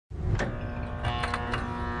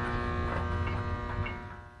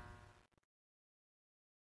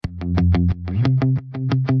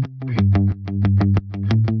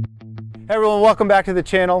Hey everyone, welcome back to the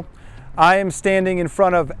channel. I am standing in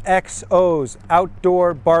front of XO's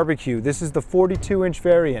Outdoor Barbecue. This is the 42-inch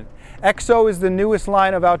variant. XO is the newest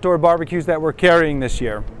line of outdoor barbecues that we're carrying this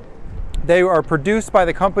year. They are produced by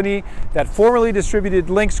the company that formerly distributed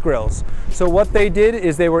Lynx grills. So what they did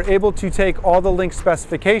is they were able to take all the Lynx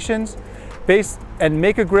specifications and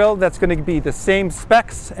make a grill that's going to be the same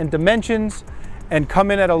specs and dimensions and come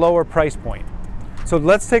in at a lower price point. So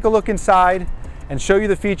let's take a look inside and show you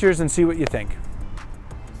the features and see what you think.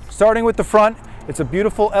 Starting with the front, it's a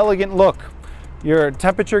beautiful, elegant look. Your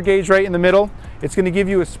temperature gauge right in the middle. It's going to give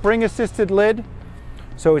you a spring-assisted lid,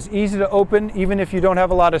 so it's easy to open even if you don't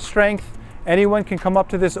have a lot of strength. Anyone can come up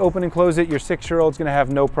to this, open and close it. Your 6-year-old's going to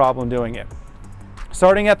have no problem doing it.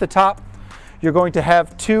 Starting at the top, you're going to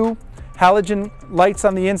have 2 halogen lights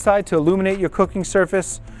on the inside to illuminate your cooking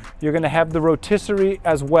surface. You're going to have the rotisserie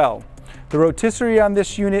as well. The rotisserie on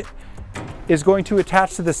this unit is going to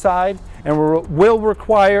attach to the side and will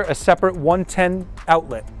require a separate 110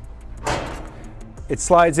 outlet. It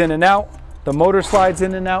slides in and out. The motor slides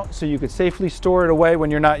in and out, so you could safely store it away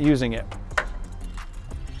when you're not using it.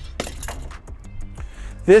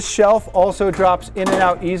 This shelf also drops in and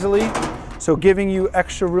out easily, so giving you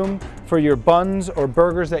extra room for your buns or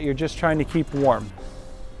burgers that you're just trying to keep warm.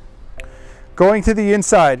 Going to the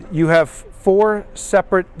inside, you have 4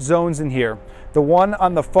 separate zones in here. The one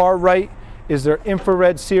on the far right is their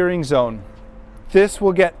infrared searing zone. This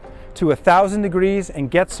will get to 1,000 degrees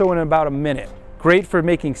and get so in about a minute. Great for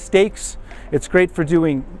making steaks. It's great for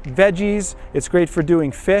doing veggies. It's great for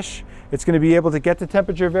doing fish. It's going to be able to get the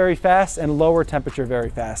temperature very fast and lower temperature very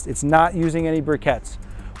fast. It's not using any briquettes.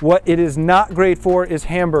 What it is not great for is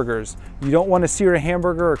hamburgers. You don't want to sear a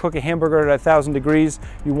hamburger or cook a hamburger at 1,000 degrees.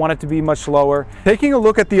 You want it to be much lower. Taking a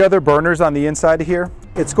look at the other burners on the inside of here,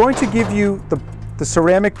 it's going to give you the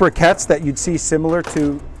ceramic briquettes that you'd see similar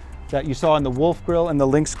to that you saw in the Wolf grill and the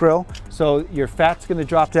Lynx grill. So your fat's going to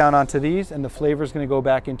drop down onto these and the flavor is going to go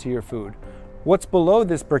back into your food. What's below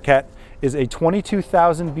this briquette is a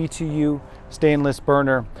 22,000 BTU stainless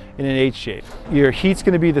burner in an H shape. Your heat's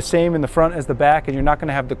going to be the same in the front as the back, and you're not going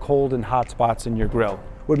to have the cold and hot spots in your grill.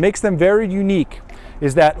 What makes them very unique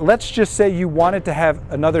is that, let's just say you wanted to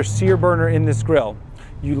have another sear burner in this grill.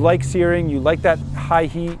 You like searing, you like that high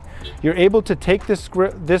heat. You're able to take this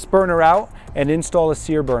burner out and install a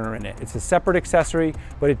sear burner in it. It's a separate accessory,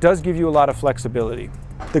 but it does give you a lot of flexibility.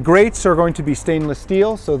 The grates are going to be stainless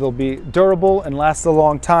steel, so they'll be durable and last a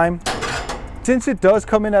long time. Since it does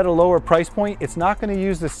come in at a lower price point, it's not going to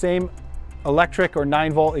use the same electric or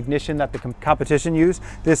 9-volt ignition that the competition use.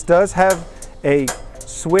 This does have a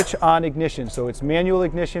switch on ignition, so it's manual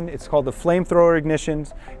ignition. It's called the flamethrower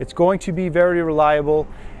ignitions. It's going to be very reliable.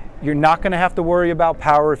 You're not going to have to worry about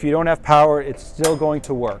power. If you don't have power, it's still going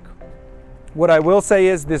to work. What I will say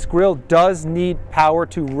is this grill does need power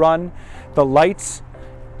to run the lights,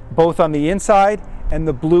 both on the inside and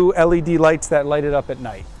the blue LED lights that light it up at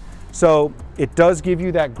night. So it does give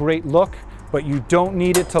you that great look, but you don't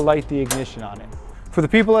need it to light the ignition on it. For the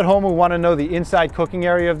people at home who want to know the inside cooking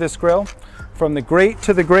area of this grill, from the grate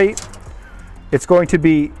to the grate, it's going to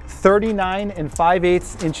be 39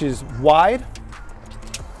 5/8 inches wide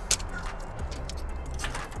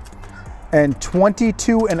and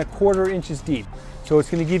 22 1/4 inches deep. So it's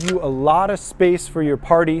going to give you a lot of space for your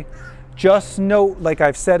party. Just note, like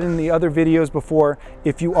I've said in the other videos before,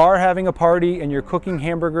 if you are having a party and you're cooking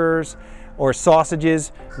hamburgers or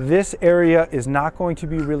sausages, this area is not going to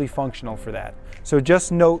be really functional for that. So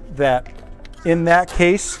just note that in that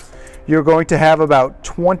case, you're going to have about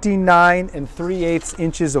 29 3/8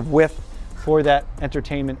 inches of width for that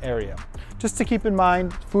entertainment area. Just to keep in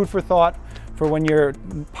mind, food for thought for when you're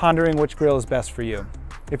pondering which grill is best for you.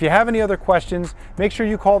 If you have any other questions, make sure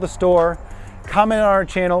you call the store, comment on our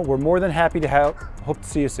channel. We're more than happy to help. Hope to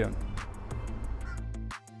see you soon.